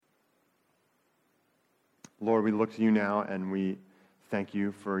Lord, we look to you now and we thank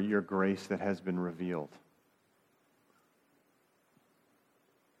you for your grace that has been revealed.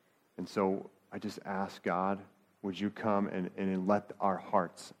 And so I just ask, God, would you come and let our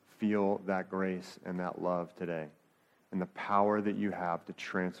hearts feel that grace and that love today and the power that you have to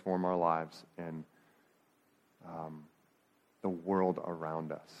transform our lives and the world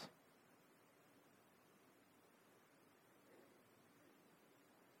around us.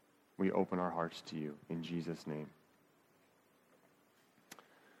 We open our hearts to you in Jesus' name.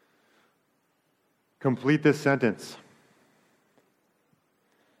 Complete this sentence.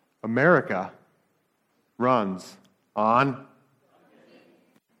 America runs on...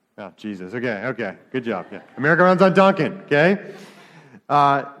 Oh, Jesus. Okay. Good job. Yeah. America runs on Dunkin', okay?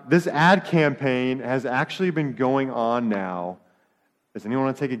 This ad campaign has actually been going on now. Does anyone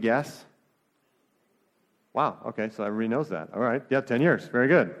want to take a guess? Wow, okay, so everybody knows that. All right, yeah, 10 years. Very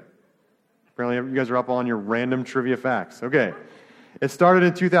good. Apparently you guys are up on your random trivia facts. Okay. It started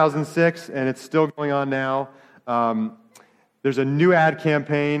in 2006, and it's still going on now. There's a new ad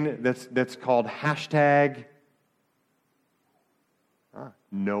campaign that's called hashtag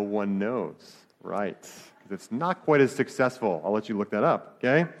No One Knows. Right. Because it's not quite as successful. I'll let you look that up,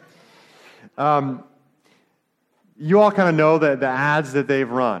 okay? You all kind of know the ads that they've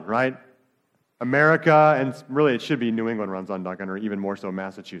run, right? America, and really it should be New England runs on Dunkin', or even more so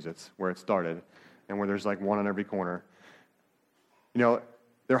Massachusetts, where it started, and where there's like one on every corner. You know,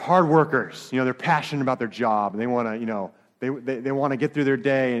 they're hard workers. You know, they're passionate about their job, and they want to, you know, they want to get through their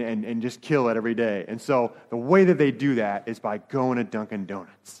day and just kill it every day. And so the way that they do that is by going to Dunkin'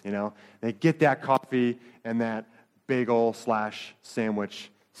 Donuts, you know. They get that coffee and that bagel /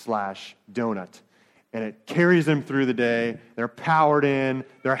 sandwich / donut. And it carries them through the day. They're powered in.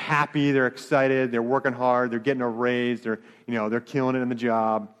 They're happy. They're excited. They're working hard. They're getting a raise. They're killing it in the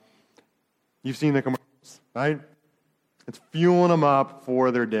job. You've seen the commercials, right? It's fueling them up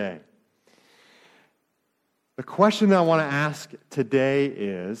for their day. The question that I want to ask today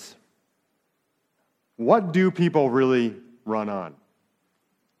is, what do people really run on?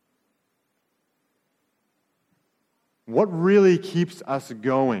 What really keeps us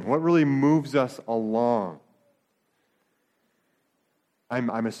going? What really moves us along?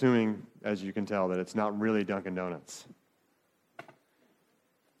 I'm assuming, as you can tell, that it's not really Dunkin' Donuts.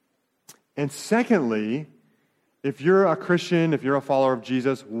 And secondly, if you're a Christian, if you're a follower of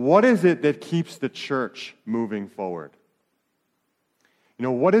Jesus, what is it that keeps the church moving forward? You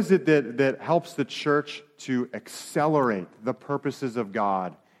know, what is it that helps the church to accelerate the purposes of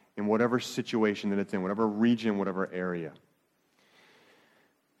God in whatever situation that it's in, whatever region, whatever area?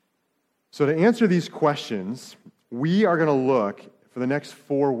 So to answer these questions, we are going to look for the next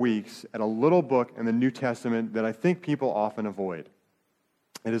 4 weeks at a little book in the New Testament that I think people often avoid.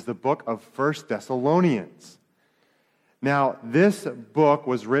 It is the book of 1 Thessalonians. Now, this book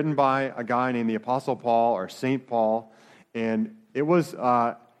was written by a guy named the Apostle Paul, or St. Paul, and it's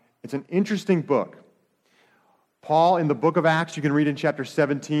an interesting book. Paul, in the book of Acts, you can read in chapter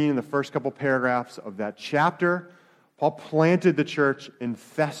 17, in the first couple paragraphs of that chapter, Paul planted the church in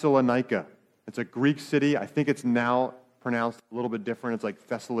Thessalonica. It's a Greek city. I think it's now pronounced a little bit different. It's like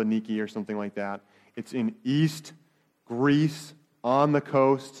Thessaloniki or something like that. It's in East Greece, on the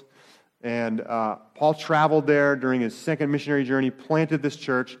coast. And Paul traveled there during his second missionary journey, planted this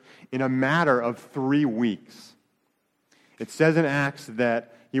church in a matter of 3 weeks. It says in Acts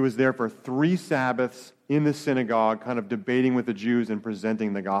that he was there for 3 Sabbaths in the synagogue, kind of debating with the Jews and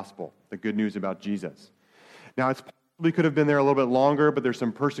presenting the gospel, the good news about Jesus. Now, it's probably could have been there a little bit longer, but there's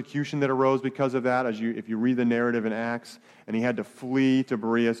some persecution that arose because of that, if you read the narrative in Acts, and he had to flee to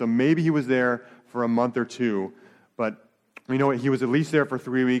Berea. So maybe he was there for a month or 2, but we know he was at least there for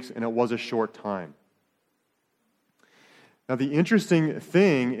 3 weeks, and it was a short time. Now, the interesting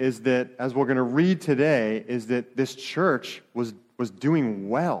thing is that, as we're going to read today, is that this church was doing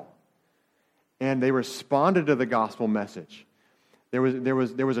well, and they responded to the gospel message. There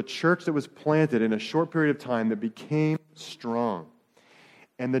was a church that was planted in a short period of time that became strong.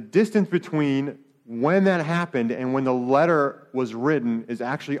 And the distance between when that happened and when the letter was written is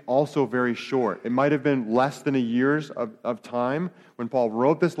actually also very short. It might have been less than a year of time when Paul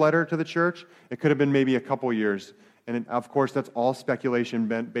wrote this letter to the church. It could have been maybe a couple years. And of course, that's all speculation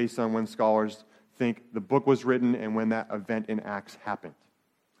based on when scholars think the book was written and when that event in Acts happened.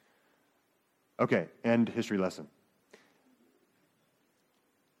 Okay, end history lesson.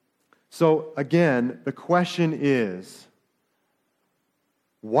 So again, the question is,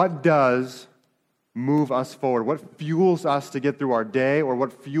 what does move us forward? What fuels us to get through our day, or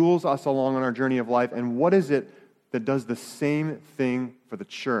what fuels us along on our journey of life? And what is it that does the same thing for the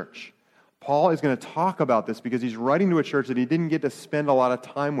church? Paul is going to talk about this because he's writing to a church that he didn't get to spend a lot of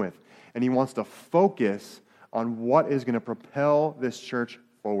time with, and he wants to focus on what is going to propel this church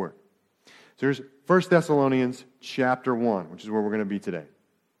forward. So here's 1 Thessalonians chapter 1, which is where we're going to be today.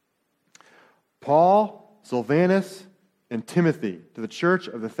 Paul, Silvanus, and Timothy, to the church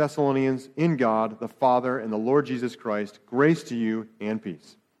of the Thessalonians in God, the Father, and the Lord Jesus Christ, grace to you and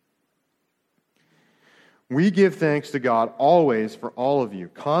peace. We give thanks to God always for all of you,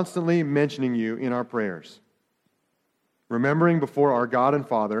 constantly mentioning you in our prayers, remembering before our God and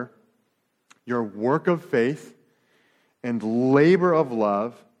Father your work of faith and labor of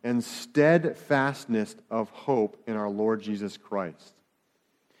love and steadfastness of hope in our Lord Jesus Christ.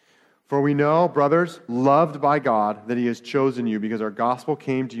 For we know, brothers, loved by God, that He has chosen you because our gospel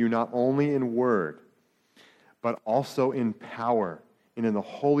came to you not only in word, but also in power and in the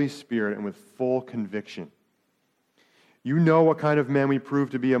Holy Spirit and with full conviction. You know what kind of men we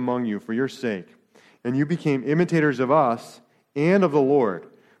proved to be among you for your sake, and you became imitators of us and of the Lord,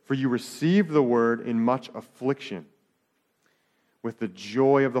 for you received the word in much affliction with the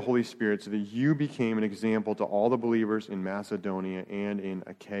joy of the Holy Spirit, so that you became an example to all the believers in Macedonia and in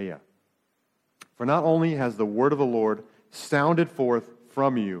Achaia. For not only has the word of the Lord sounded forth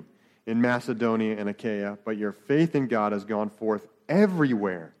from you in Macedonia and Achaia, but your faith in God has gone forth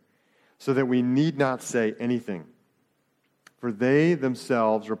everywhere, so that we need not say anything. For they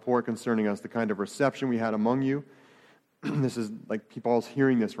themselves report concerning us the kind of reception we had among you. This is like Paul's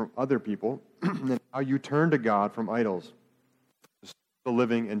hearing this from other people, and how you turn to God from idols, the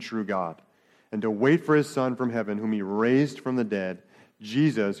living and true God, and to wait for His Son from heaven, whom He raised from the dead,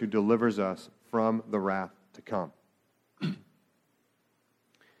 Jesus, who delivers us from the wrath to come.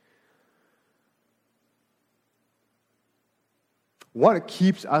 What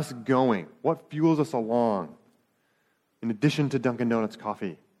keeps us going? What fuels us along? In addition to Dunkin' Donuts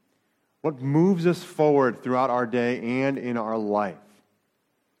coffee, what moves us forward throughout our day and in our life?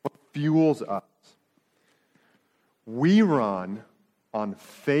 What fuels us? We run on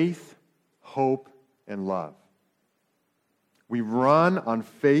faith, hope, and love. We run on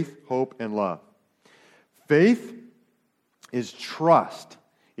faith, hope, and love. Faith is trust.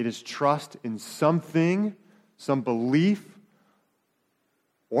 It is trust in something, some belief,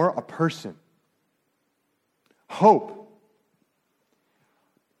 or a person. Hope.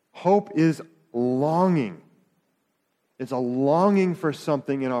 Hope is longing. It's a longing for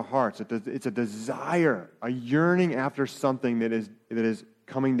something in our hearts. It's a desire, a yearning after something that is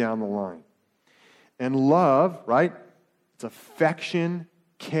coming down the line. And love, right? It's affection,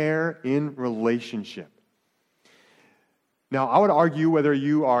 care in relationship. Now, I would argue whether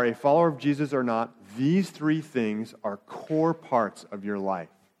you are a follower of Jesus or not, these three things are core parts of your life.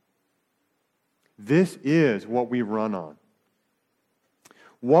 This is what we run on.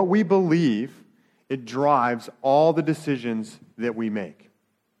 What we believe, it drives all the decisions that we make.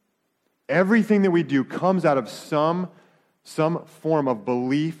 Everything that we do comes out of some form of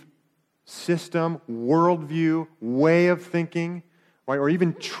belief, system, worldview, way of thinking, right? Or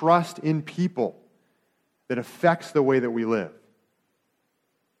even trust in people that affects the way that we live.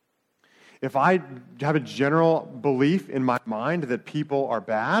 If I have a general belief in my mind that people are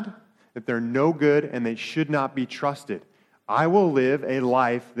bad, that they're no good, and they should not be trusted, I will live a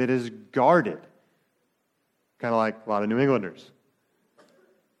life that is guarded. Kind of like a lot of New Englanders,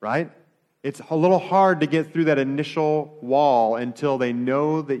 right? It's a little hard to get through that initial wall until they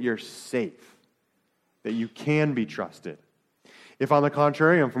know that you're safe, that you can be trusted. If, on the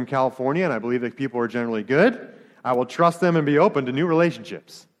contrary, I'm from California and I believe that people are generally good, I will trust them and be open to new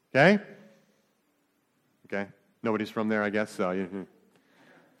relationships, okay? Okay, nobody's from there, I guess, so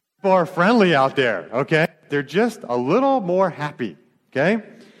people are friendly out there, okay? They're just a little more happy, okay?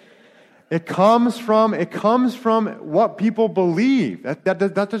 It comes from what people believe. That's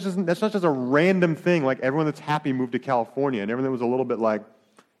not just a random thing like everyone that's happy moved to California and everyone that was a little bit like,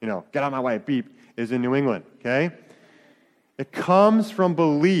 get out of my way, beep, is in New England, okay? It comes from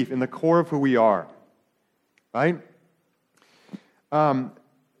belief in the core of who we are, right?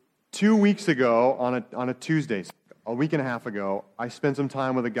 2 weeks ago on a Tuesday, a week and a half ago, I spent some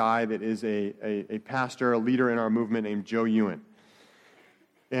time with a guy that is a pastor, a leader in our movement named Joe Ewan.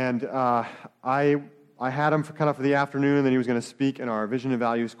 And I had him for the afternoon, and then he was going to speak in our Vision and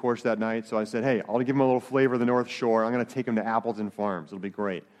Values course that night. So I said, hey, I'll give him a little flavor of the North Shore. I'm going to take him to Appleton Farms. It'll be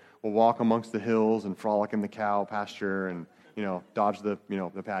great. We'll walk amongst the hills and frolic in the cow pasture and, dodge the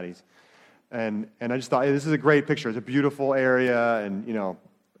patties. And I just thought, hey, this is a great picture. It's a beautiful area, and,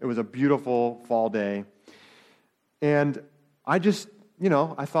 it was a beautiful fall day. And I just,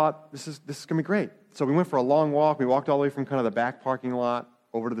 I thought, this is going to be great. So we went for a long walk. We walked all the way from kind of the back parking lot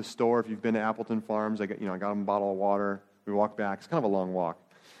over to the store. If you've been to Appleton Farms, I got him a bottle of water. We walked back. It's kind of a long walk.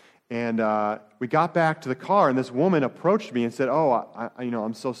 And we got back to the car, and this woman approached me and said,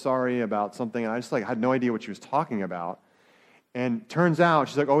 I'm so sorry about something. And I just had no idea what she was talking about. And turns out,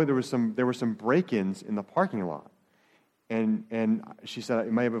 she's like, there were some break-ins in the parking lot. And she said,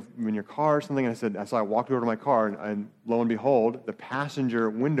 it might have been your car or something. And I walked over to my car, and lo and behold, the passenger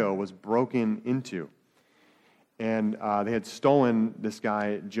window was broken into. And they had stolen this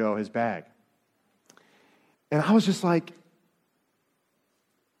guy, Joe, his bag. And I was just like,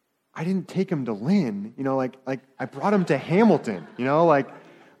 I didn't take him to Lynn, I brought him to Hamilton, and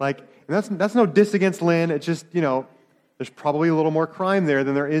that's no diss against Lynn. It's just, there's probably a little more crime there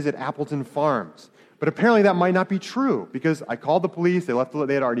than there is at Appleton Farms. But apparently that might not be true, because I called the police. They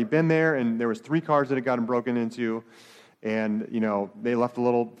had already been there, and there was 3 cars that had gotten broken into, and they left a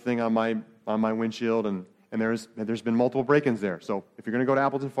little thing on my windshield, and there's been multiple break-ins there. So if you're going to go to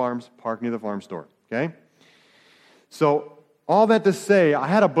Appleton Farms, park near the farm store. Okay. So all that to say, I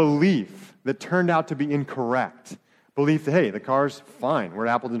had a belief that turned out to be incorrect. Belief that, hey, the car's fine. We're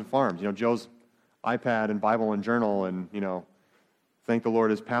at Appleton Farms. Joe's iPad and Bible and journal and, thank the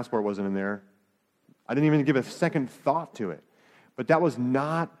Lord his passport wasn't in there. I didn't even give a second thought to it. But that was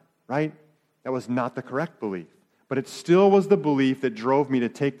not, right? That was not the correct belief. But it still was the belief that drove me to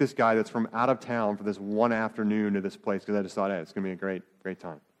take this guy that's from out of town for this one afternoon to this place, because I just thought, hey, it's going to be a great, great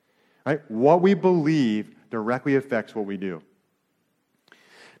time. Right? What we believe directly affects what we do.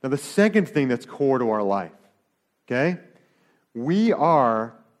 Now, the second thing that's core to our life, okay? We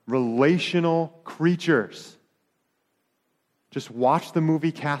are relational creatures. Just watch the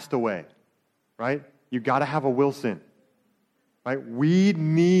movie Castaway, right? You got to have a Wilson, right? We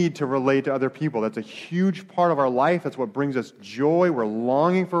need to relate to other people. That's a huge part of our life. That's what brings us joy. We're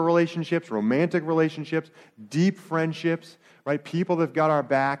longing for relationships, romantic relationships, deep friendships, right? People that have got our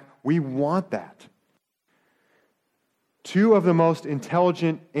back. We want that. 2 of the most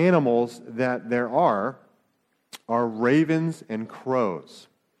intelligent animals that there are ravens and crows.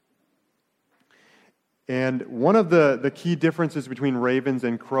 And one of the key differences between ravens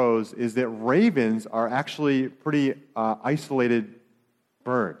and crows is that ravens are actually pretty isolated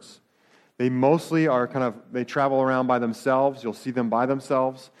birds. They mostly are they travel around by themselves. You'll see them by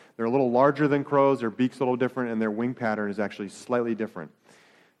themselves. They're a little larger than crows. Their beak's a little different, and their wing pattern is actually slightly different.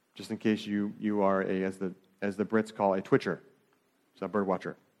 Just in case you are as the Brits call a twitcher. So a bird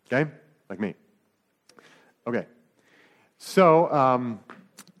watcher, okay? Like me. Okay. So,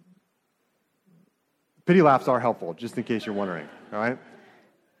 pity laughs are helpful, just in case you're wondering, all right?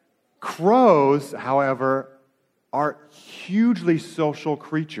 Crows, however, are hugely social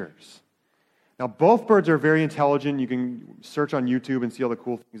creatures. Now, both birds are very intelligent. You can search on YouTube and see all the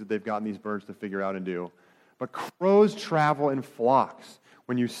cool things that they've gotten these birds to figure out and do. But crows travel in flocks.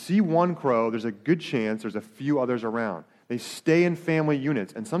 When you see one crow, there's a good chance there's a few others around. They stay in family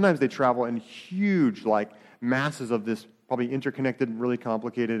units, and sometimes they travel in huge, masses of this probably interconnected, really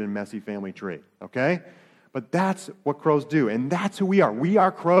complicated and messy family tree, okay? But that's what crows do, and that's who we are. We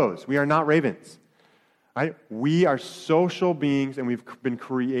are crows. We are not ravens, right? We are social beings, and we've been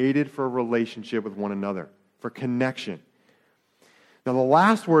created for a relationship with one another, for connection. Now, the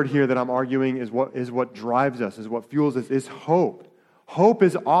last word here that I'm arguing is what drives us, is what fuels us, is hope. Hope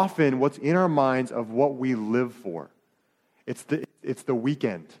is often what's in our minds of what we live for. It's the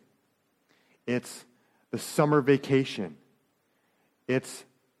weekend. It's the summer vacation. It's,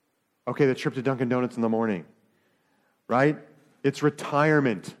 the trip to Dunkin' Donuts in the morning, right? It's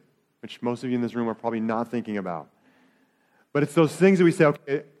retirement, which most of you in this room are probably not thinking about. But it's those things that we say,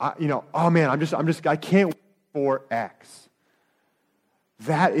 I can't wait for X.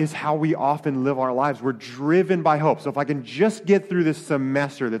 That is how we often live our lives. We're driven by hope. So if I can just get through this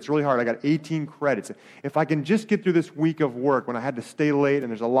semester that's really hard, I got 18 credits. If I can just get through this week of work when I had to stay late and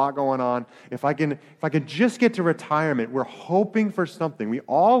there's a lot going on, if I can just get to retirement, we're hoping for something. We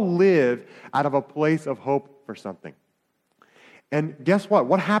all live out of a place of hope for something. And guess what?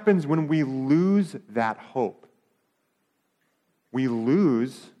 What happens when we lose that hope? We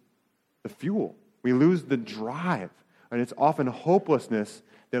lose the fuel. We lose the drive. And it's often hopelessness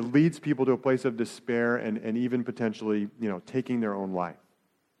that leads people to a place of despair and even potentially, taking their own life.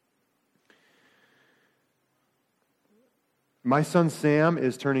 My son Sam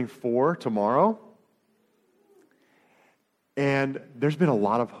is turning 4 tomorrow. And there's been a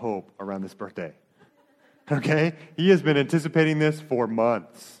lot of hope around this birthday. Okay? He has been anticipating this for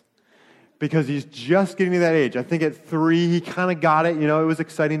months. Because he's just getting to that age. I think at 3, he kind of got it. It was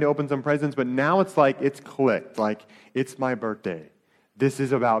exciting to open some presents, but now it's it's clicked. It's my birthday. This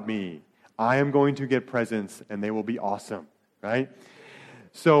is about me. I am going to get presents, and they will be awesome, right?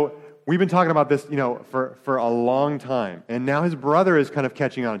 So we've been talking about this, for a long time. And now his brother is kind of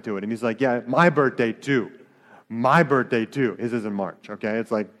catching on to it. And he's like, yeah, my birthday too. My birthday too. His is in March, okay?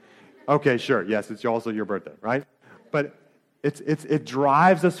 It's like, okay, sure. Yes, it's also your birthday, right? But it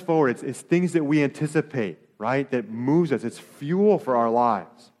drives us forward. It's things that we anticipate, right? That moves us. It's fuel for our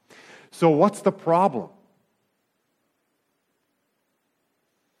lives. So what's the problem?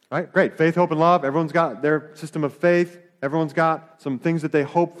 Right? Great. Faith, hope, and love. Everyone's got their system of faith. Everyone's got some things that they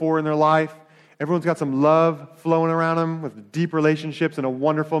hope for in their life. Everyone's got some love flowing around them with deep relationships and a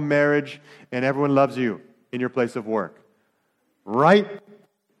wonderful marriage. And everyone loves you in your place of work. Right?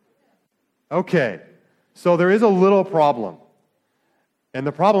 Okay. So there is a little problem. And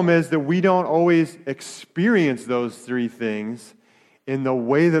the problem is that we don't always experience those three things in the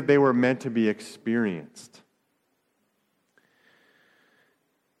way that they were meant to be experienced.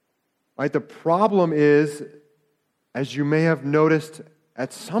 Right? The problem is, as you may have noticed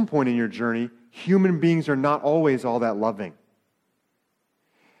at some point in your journey, human beings are not always all that loving.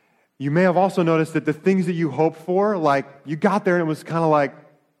 You may have also noticed that the things that you hoped for, like you got there and it was kind of like,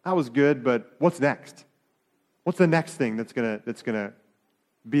 that was good, but what's next? What's the next thing that's gonna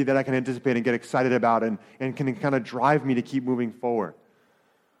be that I can anticipate and get excited about and can kind of drive me to keep moving forward?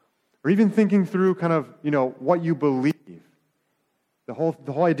 Or even thinking through kind of, what you believe. The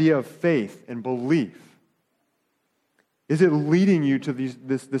whole idea of faith and belief. Is it leading you to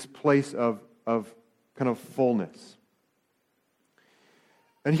this place of kind of fullness?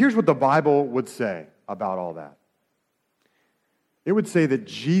 And here's what the Bible would say about all that. It would say that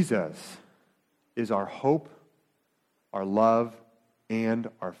Jesus is our hope, our love, and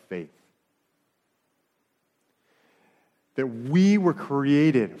our faith. That we were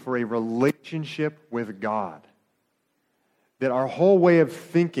created for a relationship with God. That our whole way of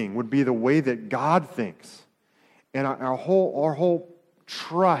thinking would be the way that God thinks. And our whole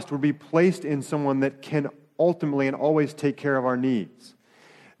trust would be placed in someone that can ultimately and always take care of our needs.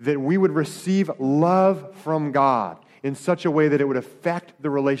 That we would receive love from God in such a way that it would affect the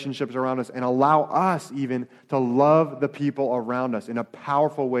relationships around us and allow us even to love the people around us in a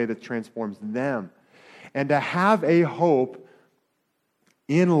powerful way that transforms them. And to have a hope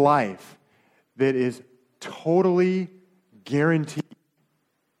in life that is totally guaranteed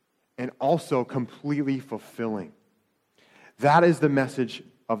and also completely fulfilling. That is the message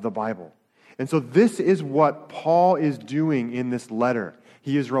of the Bible. And so this is what Paul is doing in this letter.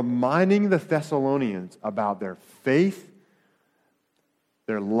 He is reminding the Thessalonians about their faith,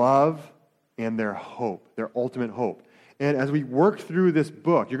 their love, and their hope, their ultimate hope. And as we work through this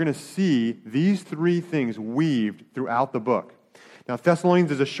book, you're going to see these three things weaved throughout the book. Now,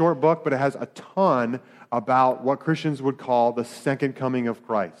 Thessalonians is a short book, but it has a ton about what Christians would call the second coming of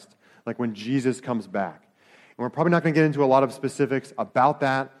Christ, like when Jesus comes back. And we're probably not going to get into a lot of specifics about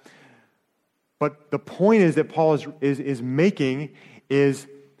that, but the point is that Paul is making is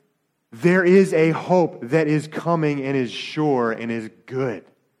there is a hope that is coming and is sure and is good.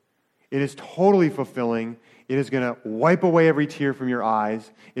 It is totally fulfilling. It is going to wipe away every tear from your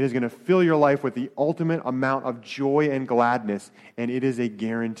eyes. It is going to fill your life with the ultimate amount of joy and gladness, and it is a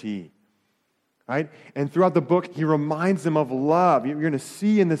guarantee. Right? And throughout the book, he reminds them of love. You're going to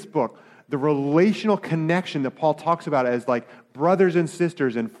see in this book the relational connection that Paul talks about as like brothers and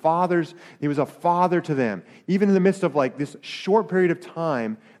sisters and fathers. He was a father to them. Even in the midst of like this short period of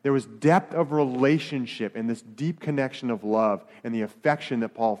time, there was depth of relationship and this deep connection of love and the affection that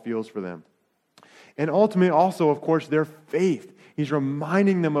Paul feels for them. And ultimately also, of course, their faith. He's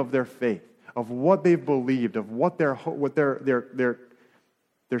reminding them of their faith, of what they've believed, of what their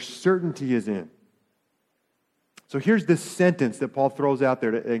certainty is in. So here's this sentence that Paul throws out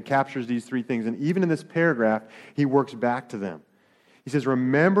there and captures these three things. And even in this paragraph, he works back to them. He says,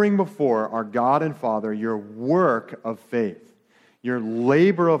 remembering before our God and Father your work of faith, your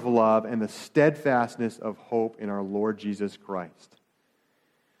labor of love, and the steadfastness of hope in our Lord Jesus Christ.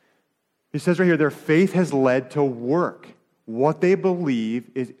 He says right here, their faith has led to work. What they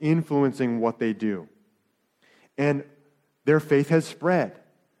believe is influencing what they do. And their faith has spread.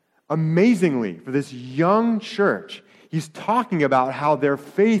 Amazingly, for this young church, he's talking about how their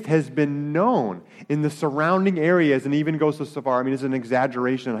faith has been known in the surrounding areas and even goes so far, it's an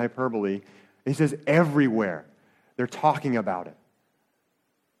exaggeration and hyperbole. He says everywhere they're talking about it.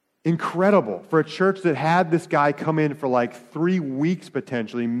 Incredible for a church that had this guy come in for like 3 weeks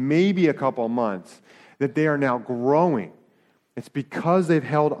potentially, maybe a couple of months, that they are now growing. It's because they've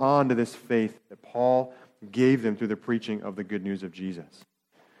held on to this faith that Paul gave them through the preaching of the good news of Jesus.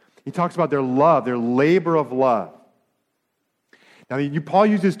 He talks about their love, their labor of love. Now, Paul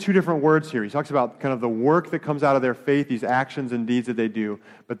uses two different words here. He talks about kind of the work that comes out of their faith, these actions and deeds that they do.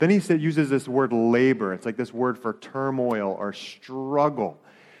 But then he uses this word labor. It's like this word for turmoil or struggle.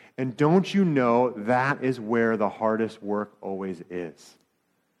 And don't you know that is where the hardest work always is?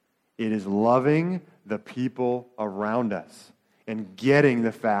 It is loving the people around us and getting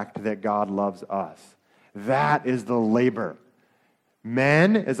the fact that God loves us. That is the labor.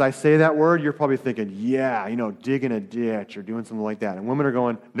 Men, as I say that word, you're probably thinking, yeah, digging a ditch or doing something like that. And women are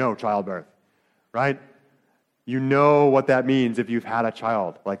going, no, childbirth, right? You know what that means if you've had a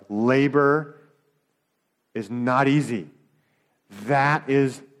child. Like, labor is not easy. That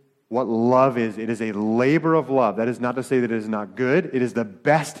is what love is. It is a labor of love. That is not to say that it is not good. It is the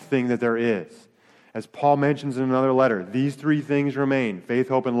best thing that there is. As Paul mentions in another letter, these three things remain: faith,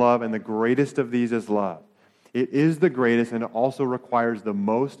 hope, and love, and the greatest of these is love. It is the greatest, and it also requires the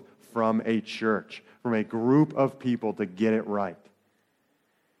most from a church, from a group of people to get it right.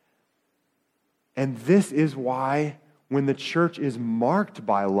 And this is why when the church is marked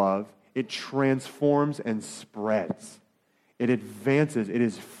by love, it transforms and spreads. It advances. It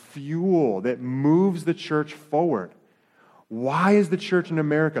is fuel that moves the church forward. Why is the church in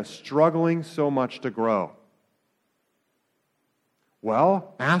America struggling so much to grow?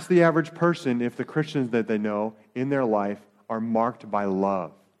 Well, ask the average person if the Christians that they know in their life are marked by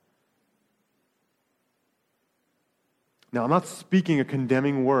love. Now, I'm not speaking a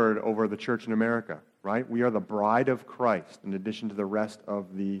condemning word over the church in America, right? We are the bride of Christ in addition to the rest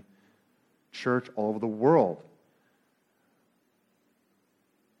of the church all over the world.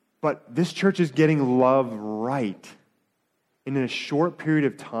 But this church is getting love right. And in a short period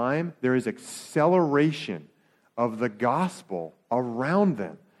of time, there is acceleration of the gospel around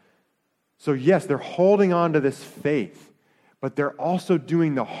them. So yes, they're holding on to this faith, but they're also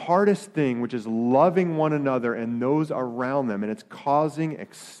doing the hardest thing, which is loving one another and those around them, and it's causing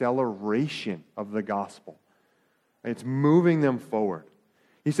acceleration of the gospel. It's moving them forward.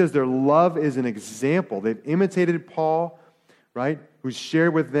 He says their love is an example. They've imitated Paul, right, who's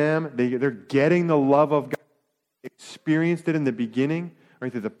shared with them. They're getting the love of God, experienced it in the beginning,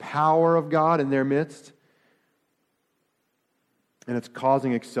 right, through the power of God in their midst. And it's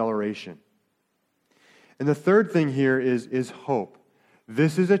causing acceleration. And the third thing here is hope.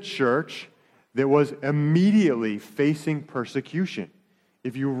 This is a church that was immediately facing persecution.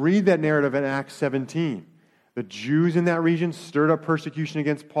 If you read that narrative in Acts 17, the Jews in that region stirred up persecution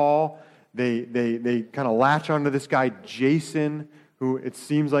against Paul. They kind of latch onto this guy, Jason, who it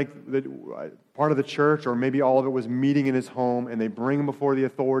seems like part of the church, or maybe all of it, was meeting in his home, and they bring him before the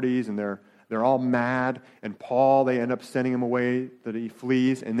authorities, and they're all mad, and Paul, they end up sending him away that he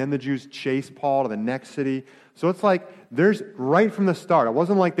flees, and then the Jews chase Paul to the next city. So it's like there's, right from the start, it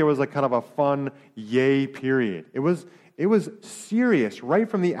wasn't like there was like kind of a fun yay period. It was serious right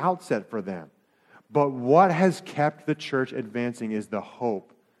from the outset for them. But what has kept the church advancing is the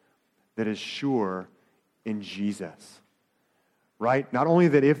hope that is sure in Jesus. Right? Not only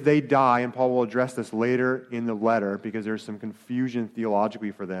that if they die, and Paul will address this later in the letter because there's some confusion theologically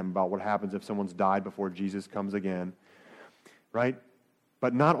for them about what happens if someone's died before Jesus comes again. Right?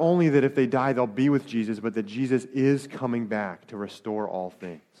 But not only that if they die, they'll be with Jesus, but that Jesus is coming back to restore all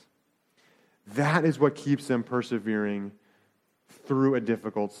things. That is what keeps them persevering through a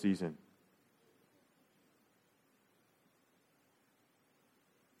difficult season.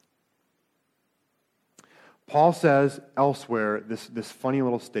 Paul says elsewhere this funny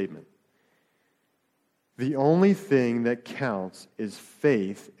little statement. The only thing that counts is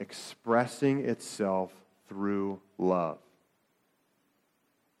faith expressing itself through love.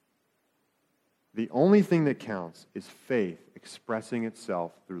 The only thing that counts is faith expressing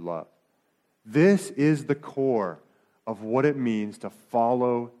itself through love. This is the core of what it means to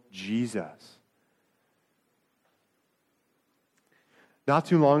follow Jesus. Not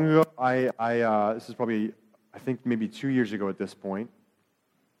too long ago, this is probably, I think maybe 2 years ago at this point,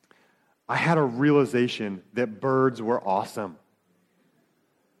 I had a realization that birds were awesome.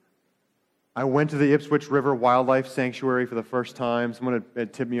 I went to the Ipswich River Wildlife Sanctuary for the first time. Someone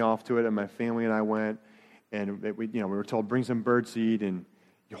had tipped me off to it, and my family and I went, and we were told, bring some birdseed, and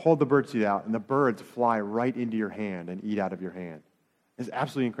you hold the birdseed out, and the birds fly right into your hand and eat out of your hand. It's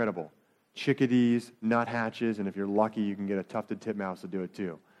absolutely incredible. Chickadees, nuthatches, and if you're lucky, you can get a tufted titmouse to do it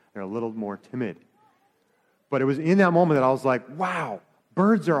too. They're a little more timid. But it was in that moment that I was like, wow,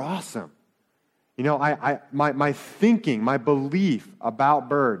 birds are awesome. You know, my thinking, my belief about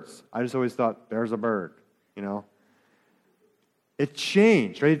birds, I just always thought, there's a bird, you know. It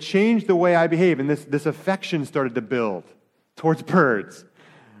changed, right? It changed the way I behave, and this affection started to build towards birds,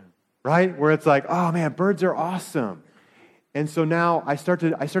 right? Where it's like, oh man, birds are awesome. And so now I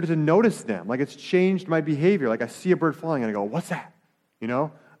started to notice them. Like it's changed my behavior. Like I see a bird flying and I go, what's that? You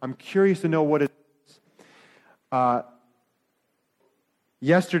know, I'm curious to know what it is.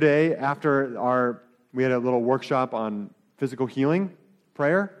 Yesterday, after we had a little workshop on physical healing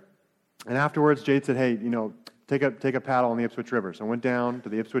prayer. And afterwards, Jade said, hey, you know, take a paddle on the Ipswich River. So I went down to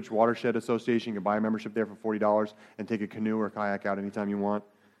the Ipswich Watershed Association. You can buy a membership there for $40 and take a canoe or kayak out anytime you want.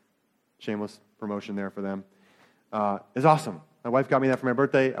 Shameless promotion there for them. It's awesome. My wife got me that for my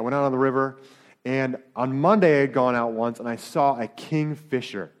birthday. I went out on the river. And on Monday, I had gone out once, and I saw a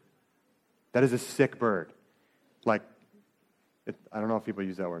kingfisher. That is a sick bird. Like, I don't know if people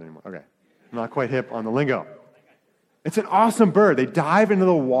use that word anymore. Okay. I'm not quite hip on the lingo. It's an awesome bird. They dive into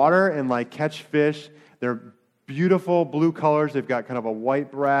the water and like catch fish. They're beautiful blue colors. They've got kind of a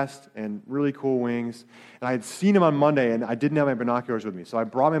white breast and really cool wings. And I had seen him on Monday, and I didn't have my binoculars with me. So I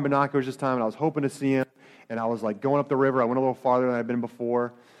brought my binoculars this time, and I was hoping to see him. And I was like going up the river. I went a little farther than I'd been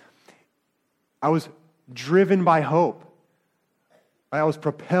before. I was driven by hope. I was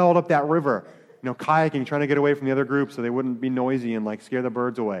propelled up that river, you know, kayaking, trying to get away from the other group so they wouldn't be noisy and like scare the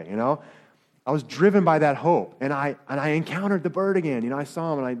birds away, you know. I was driven by that hope, and I encountered the bird again. You know, I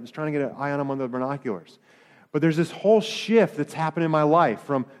saw him, and I was trying to get an eye on him under the binoculars. But there's this whole shift that's happened in my life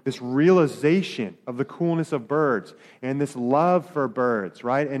from this realization of the coolness of birds and this love for birds,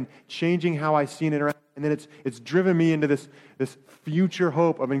 right? And changing how I see and interact. And then it's driven me into this future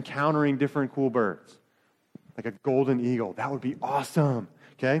hope of encountering different cool birds. Like a golden eagle. That would be awesome.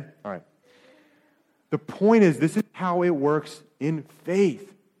 Okay? All right. The point is, this is how it works in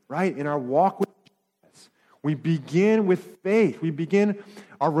faith, right? In our walk with Jesus. We begin with faith. We begin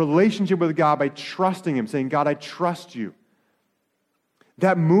our relationship with God by trusting Him, saying, God, I trust you.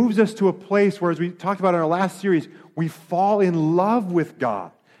 That moves us to a place where, as we talked about in our last series, we fall in love with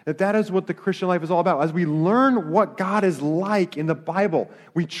God. That is what the Christian life is all about. As we learn what God is like in the Bible,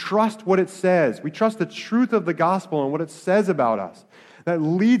 we trust what it says. We trust the truth of the gospel and what it says about us. That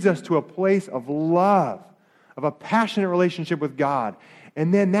leads us to a place of love, of a passionate relationship with God.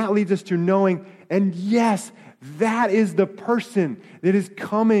 And then that leads us to knowing, and yes, that is the person that is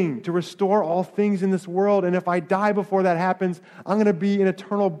coming to restore all things in this world. And if I die before that happens, I'm going to be in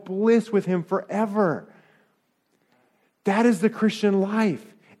eternal bliss with Him forever. That is the Christian life.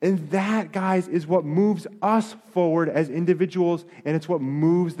 And that, guys, is what moves us forward as individuals, and it's what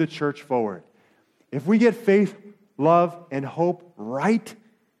moves the church forward. If we get faith, love, and hope right,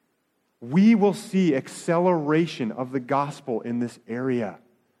 we will see acceleration of the gospel in this area.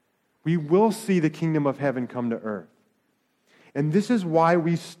 We will see the kingdom of heaven come to earth. And this is why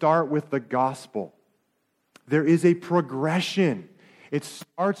we start with the gospel. There is a progression. It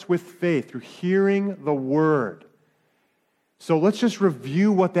starts with faith, through hearing the word. So let's just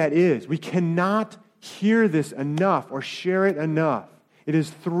review what that is. We cannot hear this enough or share it enough. It is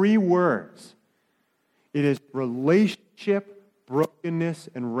 3 words. It is relationship, brokenness,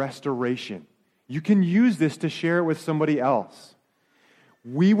 and restoration. You can use this to share it with somebody else.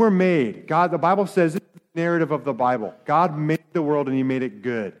 We were made. God, the Bible says, this is the narrative of the Bible. God made the world and He made it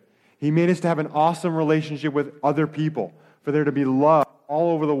good. He made us to have an awesome relationship with other people, for there to be love all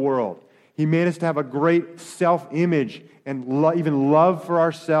over the world. He made us to have a great self-image and even love for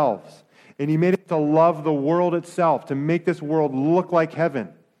ourselves. And He made us to love the world itself, to make this world look like heaven.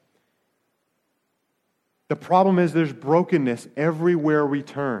 The problem is there's brokenness everywhere we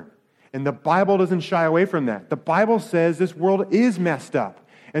turn. And the Bible doesn't shy away from that. The Bible says this world is messed up.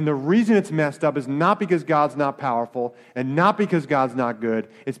 And the reason it's messed up is not because God's not powerful and not because God's not good.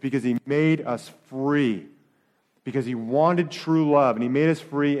 It's because He made us free. Because He wanted true love, and He made us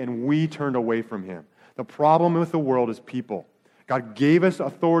free, and we turned away from Him. The problem with the world is people. God gave us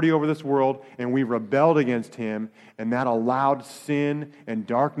authority over this world, and we rebelled against Him, and that allowed sin and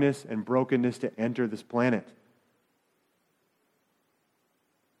darkness and brokenness to enter this planet.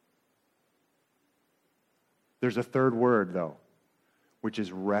 There's a 3rd word, though, which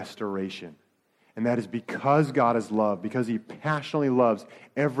is restoration. And that is because God is love, because He passionately loves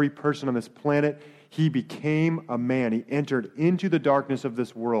every person on this planet. He became a man. He entered into the darkness of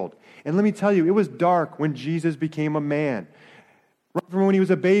this world. And let me tell you, it was dark when Jesus became a man. Right from when He was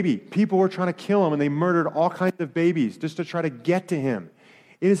a baby, people were trying to kill Him, and they murdered all kinds of babies just to try to get to Him.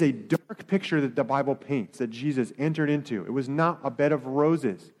 It is a dark picture that the Bible paints that Jesus entered into. It was not a bed of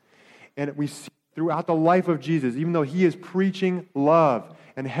roses. And we see throughout the life of Jesus, even though He is preaching love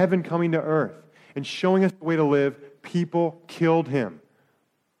and heaven coming to earth and showing us the way to live, people killed Him.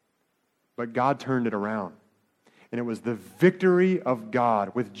 But God turned it around. And it was the victory of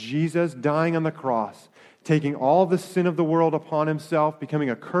God with Jesus dying on the cross, taking all the sin of the world upon Himself, becoming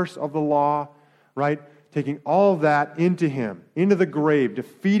a curse of the law, right? taking all of that into him, into the grave,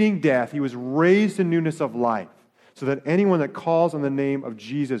 defeating death. He was raised to newness of life so that anyone that calls on the name of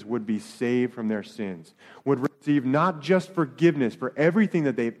Jesus would be saved from their sins, would receive not just forgiveness for everything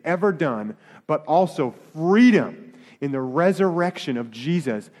that they've ever done, but also freedom in the resurrection of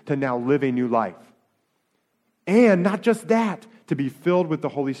Jesus to now live a new life. And not just that, to be filled with the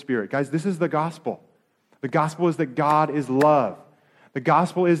Holy Spirit. Guys, this is the gospel. The gospel is that God is love. The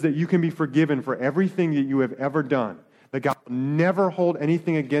gospel is that you can be forgiven for everything that you have ever done. That God will never hold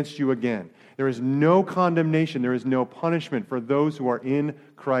anything against you again. There is no condemnation. There is no punishment for those who are in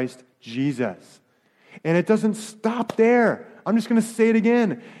Christ Jesus. And it doesn't stop there. I'm just going to say it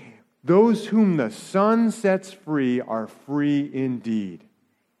again. Those whom the Son sets free are free indeed.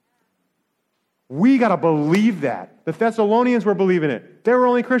 We got to believe that. The Thessalonians were believing it. They were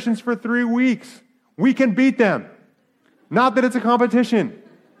only Christians for 3 weeks. We can beat them. Not that it's a competition.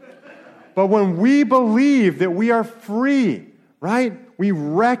 But when we believe that we are free, right? We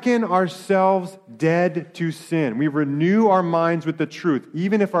reckon ourselves dead to sin. We renew our minds with the truth,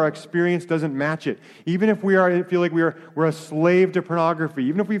 even if our experience doesn't match it. Even if we feel like we're a slave to pornography.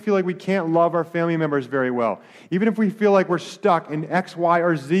 Even if we feel like we can't love our family members very well. Even if we feel like we're stuck in X, Y,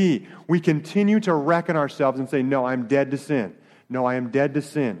 or Z. We continue to reckon ourselves and say, no, I'm dead to sin. No, I am dead to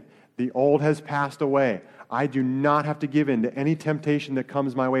sin. The old has passed away. I do not have to give in to any temptation that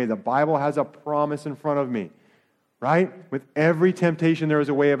comes my way. The Bible has a promise in front of me. Right? With every temptation, there is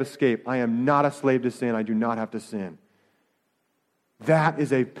a way of escape. I am not a slave to sin. I do not have to sin. That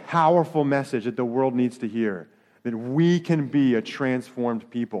is a powerful message that the world needs to hear, that we can be a transformed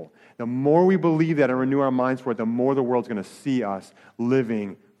people. The more we believe that and renew our minds for it, the more the world's going to see us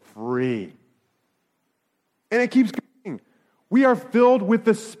living free. And it keeps going. We are filled with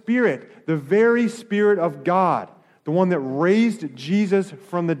the Spirit, the very Spirit of God, the one that raised Jesus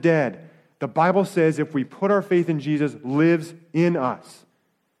from the dead. The Bible says if we put our faith in Jesus, lives in us.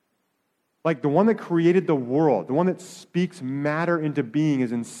 Like the one that created the world, the one that speaks matter into being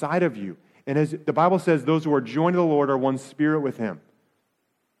is inside of you. And as the Bible says, those who are joined to the Lord are one spirit with him.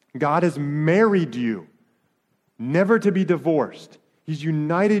 God has married you, never to be divorced. He's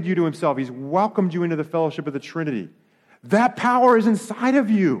united you to himself. He's welcomed you into the fellowship of the Trinity. That power is inside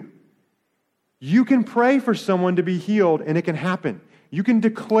of you. You can pray for someone to be healed and it can happen. You can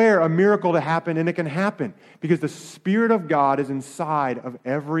declare a miracle to happen, and it can happen because the Spirit of God is inside of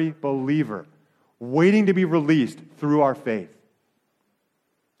every believer, waiting to be released through our faith.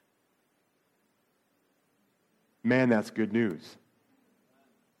 Man, that's good news.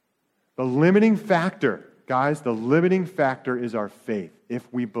 The limiting factor, guys, the limiting factor is our faith. If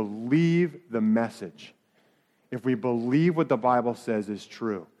we believe the message, if we believe what the Bible says is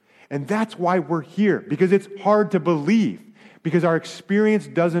true. And that's why we're here, because it's hard to believe. Because our experience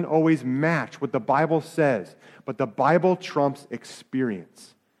doesn't always match what the Bible says. But the Bible trumps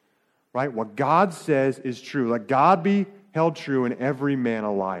experience. Right? What God says is true. Let God be held true and every man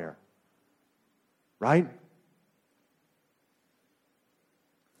a liar. Right?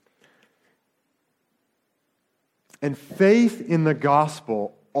 And faith in the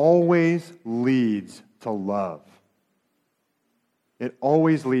gospel always leads to love. It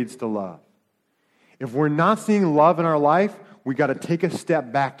always leads to love. If we're not seeing love in our life, we got to take a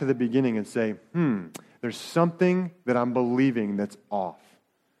step back to the beginning and say, there's something that I'm believing that's off.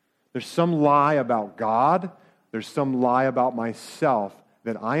 There's some lie about God. There's some lie about myself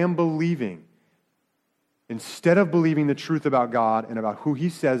that I am believing. Instead of believing the truth about God and about who he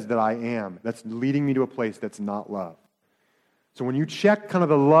says that I am, that's leading me to a place that's not love. So when you check kind of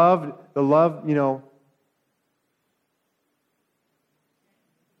the love,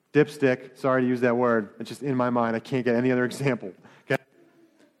 dipstick, sorry to use that word, it's just in my mind, I can't get any other example. Okay?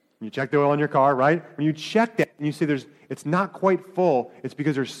 When you check the oil in your car, right? When you check that and you say it's not quite full, it's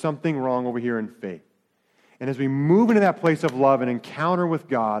because there's something wrong over here in faith. And as we move into that place of love and encounter with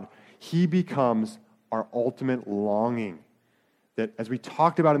God, he becomes our ultimate longing. That, as we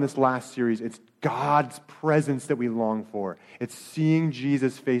talked about in this last series, it's God's presence that we long for. It's seeing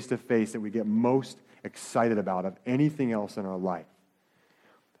Jesus face to face that we get most excited about of anything else in our life.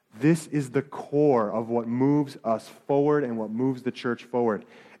 This is the core of what moves us forward and what moves the church forward.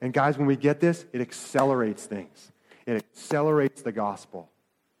 And guys, when we get this, it accelerates things. It accelerates the gospel.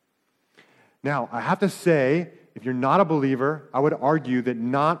 Now, I have to say, if you're not a believer, I would argue that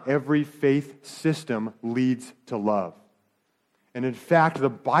not every faith system leads to love. And in fact, the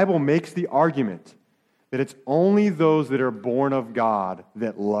Bible makes the argument that it's only those that are born of God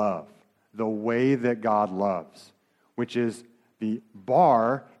that love the way that God loves, which is the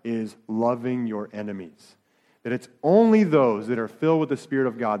bar is loving your enemies. that it's only those that are filled with the Spirit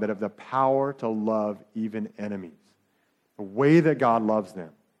of God that have the power to love even enemies, the way that God loves them.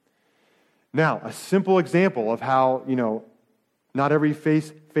 Now, a simple example of how, not every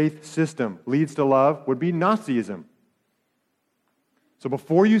faith system leads to love would be Nazism. So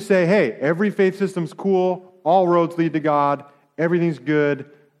before you say, hey, every faith system's cool, all roads lead to God, everything's good,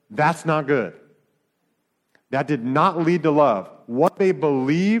 that's not good. That did not lead to love. What they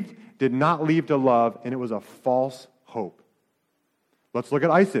believed did not lead to love, and it was a false hope. Let's look at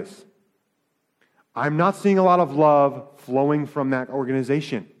ISIS. I'm not seeing a lot of love flowing from that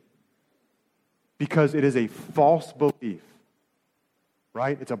organization because it is a false belief,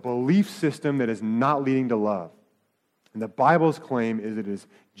 right? It's a belief system that is not leading to love. And the Bible's claim is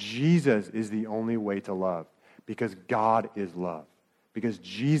Jesus is the only way to love because God is love, because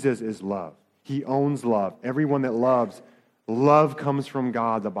Jesus is love. He owns love. Everyone that loves, love comes from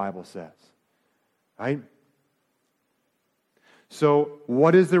God, the Bible says. Right? So,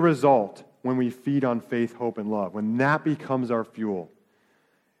 what is the result when we feed on faith, hope, and love? When that becomes our fuel,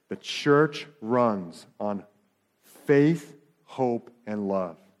 the church runs on faith, hope, and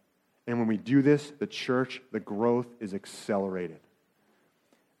love. And when we do this, the church, the growth is accelerated.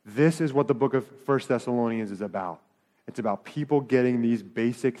 This is what the book of 1 Thessalonians is about. It's about people getting these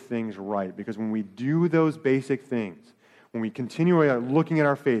basic things right. Because when we do those basic things, when we continue looking at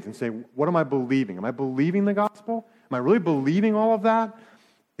our faith and say, what am I believing? Am I believing the gospel? Am I really believing all of that?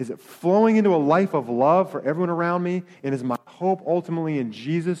 Is it flowing into a life of love for everyone around me? And is my hope ultimately in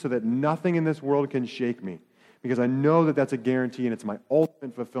Jesus so that nothing in this world can shake me? Because I know that that's a guarantee and it's my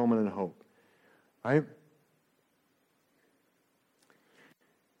ultimate fulfillment and hope. Right?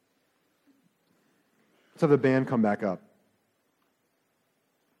 Let's have the band come back up.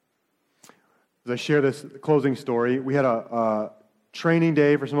 As I share this closing story, we had a training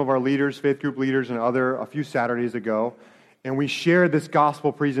day for some of our leaders, faith group leaders, and a few Saturdays ago, and we shared this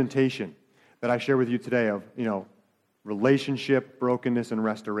gospel presentation that I share with you today of, relationship, brokenness, and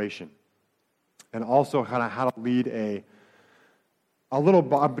restoration. And also kind of how to lead a little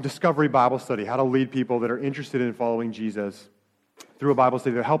discovery Bible study, how to lead people that are interested in following Jesus through a Bible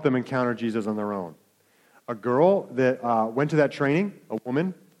study to help them encounter Jesus on their own. A girl that went to that training,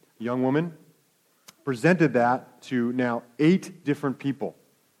 a young woman, presented that to now 8 different people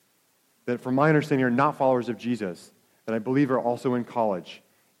that, from my understanding, are not followers of Jesus, that I believe are also in college,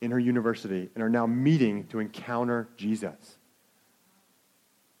 in her university, and are now meeting to encounter Jesus.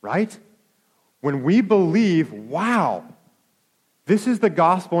 Right? When we believe, wow, this is the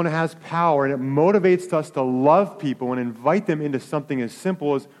gospel and it has power and it motivates us to love people and invite them into something as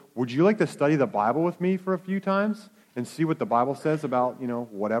simple as, would you like to study the Bible with me for a few times and see what the Bible says about,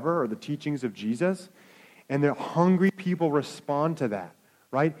 whatever, or the teachings of Jesus? And the hungry people respond to that,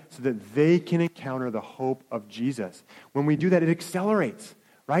 right? So that they can encounter the hope of Jesus. When we do that, it accelerates,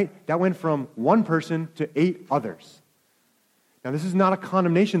 right? That went from 1 person to 8 others. Now, this is not a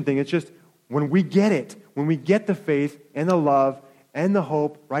condemnation thing. It's just when we get it, when we get the faith and the love and the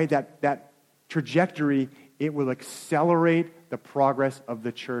hope, right, that trajectory, it will accelerate the progress of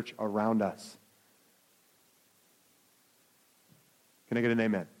the church around us. Can I get an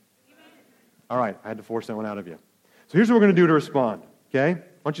amen? Amen. All right, I had to force that one out of you. So here's what we're going to do to respond, okay? Why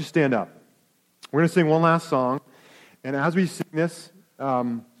don't you stand up? We're going to sing one last song, and as we sing this,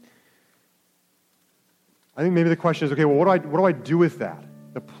 I think maybe the question is, okay, well, what do I do with that?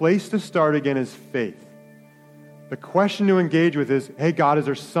 The place to start again is faith. The question to engage with is, hey, God, is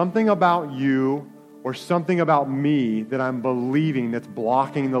there something about you or something about me that I'm believing that's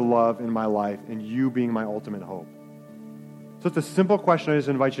blocking the love in my life and you being my ultimate hope? So it's a simple question I just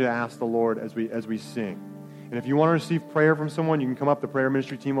invite you to ask the Lord as we sing. And if you want to receive prayer from someone, you can come up. The prayer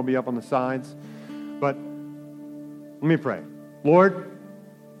ministry team will be up on the sides. But let me pray. Lord,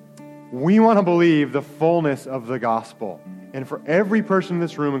 we want to believe the fullness of the gospel. And for every person in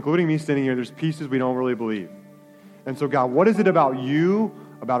this room, including me standing here, there's pieces we don't really believe. And so, God, what is it about you,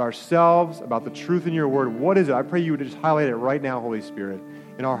 about ourselves, about the truth in your word? What is it? I pray you would just highlight it right now, Holy Spirit,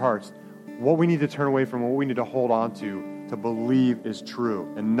 in our hearts. What we need to turn away from, what we need to hold on to believe is true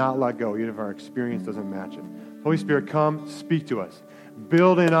and not let go, even if our experience doesn't match it. Holy Spirit, come, speak to us.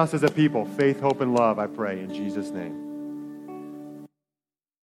 Build in us as a people faith, hope, and love, I pray, in Jesus' name.